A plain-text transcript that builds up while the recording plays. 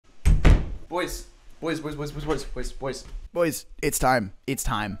Boys, it's time. It's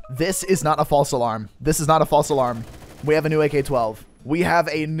time. This is not a false alarm. This is not a false alarm. We have a new AK-12. We have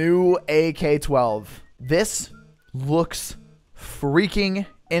a new AK-12. This looks freaking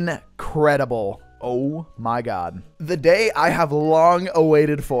incredible. Oh my God. The day I have long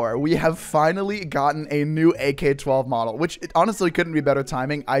awaited for. We have finally gotten a new AK-12 model, which it honestly couldn't be better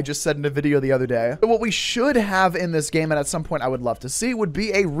timing. I just said in a video the other day. But what we should have in this game, and at some point I would love to see, would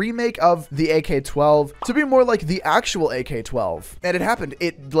be a remake of the AK-12 to be more like the actual AK-12. And it happened.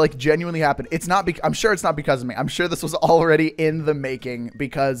 It like genuinely happened. It's not, I'm sure it's not because of me. I'm sure this was already in the making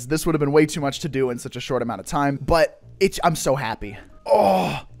because this would have been way too much to do in such a short amount of time. But I'm so happy.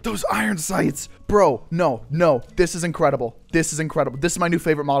 Oh, those iron sights. Bro, no, this is incredible. This is incredible. This is my new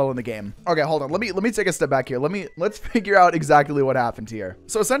favorite model in the game. Okay, hold on. Let me take a step back here. Let's figure out exactly what happened here.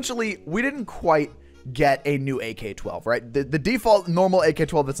 So essentially, we didn't quite get a new AK-12, right? The default normal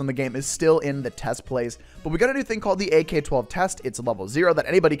AK-12 that's in the game is still in the test place, but we got a new thing called the AK-12 test. It's a level 0 that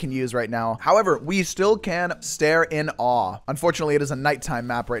anybody can use right now. However, we still can stare in awe. Unfortunately, it is a nighttime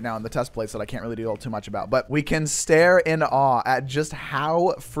map right now in the test place that I can't really do too much about, but we can stare in awe at just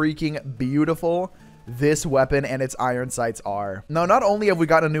how freaking beautiful this weapon and its iron sights are. Now, not only have we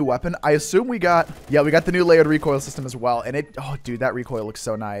got a new weapon, I assume we got the new layered recoil system as well. And oh dude, that recoil looks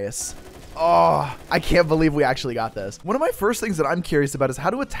so nice. Oh, I can't believe we actually got this. One of my first things that I'm curious about is how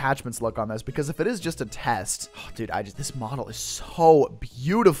do attachments look on this? Because if it is just a test, oh, dude, this model is so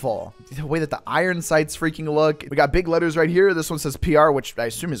beautiful. The way that the iron sights freaking look. We got big letters right here. This one says PR, which I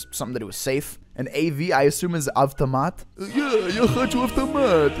assume is something to do with safe. And AV, I assume is automat. Yeah, я хочу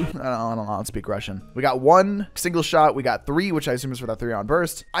автомат. I don't know, I don't speak Russian. We got 1 single shot. We got 3, which I assume is for that 3-round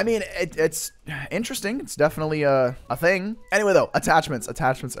burst. I mean, it's interesting. It's definitely a thing. Anyway, though, attachments.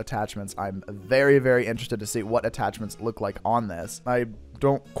 I'm very, very interested to see what attachments look like on this. I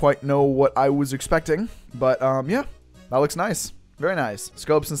don't quite know what I was expecting, but yeah, that looks nice. Very nice.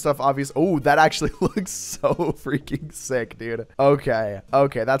 Scopes and stuff, obvious. Oh, that actually looks so freaking sick, dude. Okay,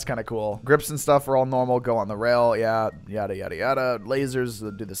 that's kind of cool. Grips and stuff are all normal. Go on the rail. Yeah, yada, yada, yada.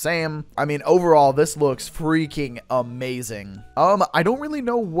 Lasers do the same. I mean, overall, this looks freaking amazing. I don't really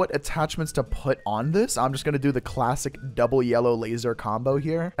know what attachments to put on this. I'm just going to do the classic double yellow laser combo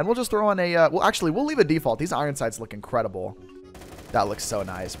here. And we'll just throw on a, well, actually, we'll leave a default. These iron sights look incredible. That looks so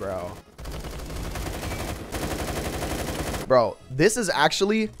nice, bro. Bro, this is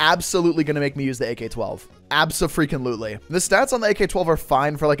actually absolutely going to make me use the AK-12. Abso-freaking-lutely. The stats on the AK-12 are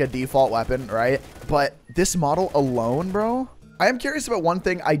fine for like a default weapon, right? But this model alone, bro, I am curious about one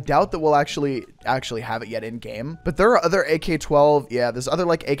thing. I doubt that we'll actually have it yet in game, but there are other AK-12. Yeah, there's other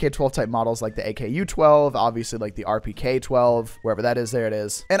like AK-12 type models like the AKU-12, obviously like the RPK-12, wherever that is, there it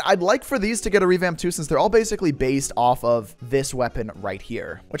is. And I'd like for these to get a revamp too, since they're all basically based off of this weapon right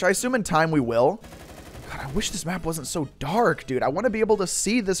here, which I assume in time we will. God, I wish this map wasn't so dark, dude. I want to be able to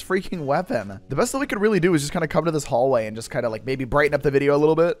see this freaking weapon. The best that we could really do is just kind of come to this hallway and just kind of like maybe brighten up the video a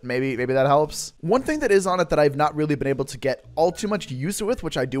little bit. Maybe that helps. One thing that is on it that I've not really been able to get all too much use with,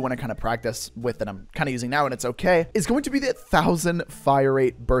 which I do want to kind of practice with and I'm kind of using now and it's okay, is going to be that 1000 fire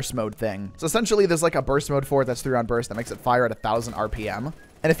rate burst mode thing. So essentially there's like a burst mode for it that's 3-round burst that makes it fire at 1000 RPM.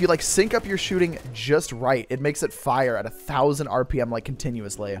 And if you like sync up your shooting just right, it makes it fire at 1000 RPM like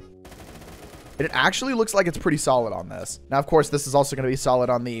continuously. And it actually looks like it's pretty solid on this. Now, of course, this is also going to be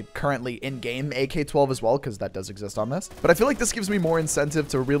solid on the currently in-game AK-12 as well, because that does exist on this. But I feel like this gives me more incentive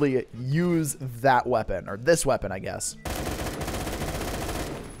to really use that weapon, or this weapon, I guess.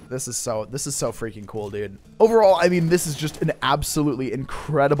 This is so freaking cool, dude. Overall, I mean, this is just an absolutely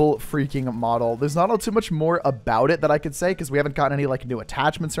incredible freaking model. There's not all too much more about it that I could say, because we haven't gotten any like new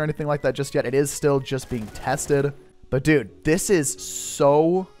attachments or anything like that just yet. It is still just being tested. But dude, this is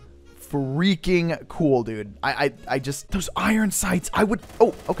so freaking cool, dude. I just, those iron sights,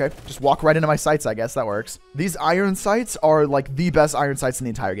 oh, okay. Just walk right into my sights, I guess that works. These iron sights are like the best iron sights in the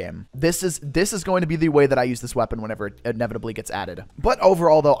entire game. This is going to be the way that I use this weapon whenever it inevitably gets added. But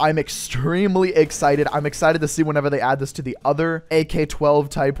overall though, I'm extremely excited. I'm excited to see whenever they add this to the other AK-12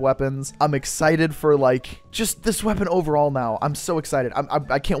 type weapons. I'm excited for like just this weapon overall now. I'm so excited.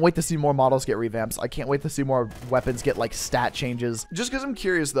 I can't wait to see more models get revamps. I can't wait to see more weapons get like stat changes. Just because I'm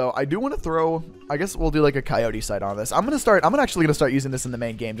curious though, I do want to throw, I guess we'll do like a coyote sight on this. I'm actually gonna start using this in the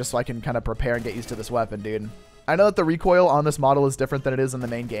main game just so I can kind of prepare and get used to this weapon, dude. I know that the recoil on this model is different than it is in the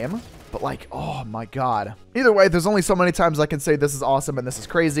main game, but like, oh my God. Either way, there's only so many times I can say this is awesome and this is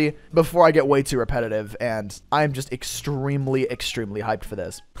crazy before I get way too repetitive, and I'm just extremely, extremely hyped for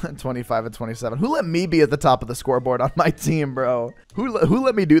this. 25 and 27. Who let me be at the top of the scoreboard on my team, bro? Who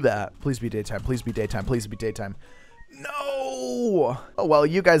let me do that? Please be daytime. Please be daytime. Please be daytime. No! Oh, well,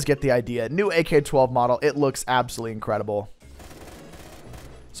 you guys get the idea. New AK-12 model. It looks absolutely incredible.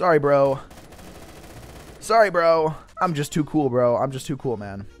 Sorry, bro. Sorry, bro. I'm just too cool, bro. I'm just too cool,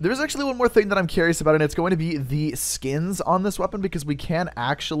 man. There's actually one more thing that I'm curious about, and it's going to be the skins on this weapon, because we can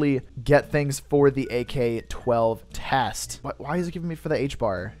actually get things for the AK-12 test. Why is it giving me for the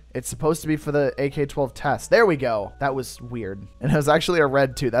H-bar? It's supposed to be for the AK-12 test. There we go. That was weird. And it was actually a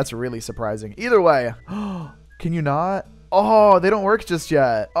red too. That's really surprising. Either way. Can you not? Oh, they don't work just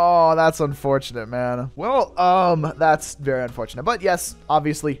yet. Oh, that's unfortunate, man. Well, that's very unfortunate. But yes,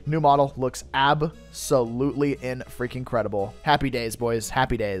 obviously, new model looks absolutely freaking incredible. Happy days, boys.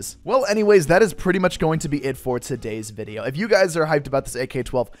 Happy days. Well, anyways, that is pretty much going to be it for today's video. If you guys are hyped about this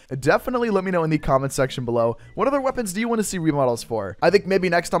AK-12, definitely let me know in the comment section below. What other weapons do you want to see remodels for? I think maybe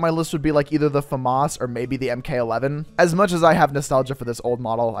next on my list would be like either the FAMAS or maybe the MK11. As much as I have nostalgia for this old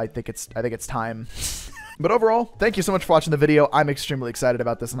model, I think it's time. But overall, thank you so much for watching the video. I'm extremely excited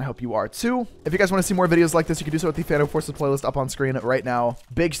about this, and I hope you are too. If you guys want to see more videos like this, you can do so with the Phantom Forces playlist up on screen right now.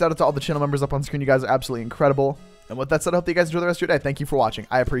 Big shout out to all the channel members up on screen. You guys are absolutely incredible. And with that said, I hope that you guys enjoy the rest of your day. Thank you for watching.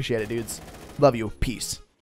 I appreciate it, dudes. Love you. Peace.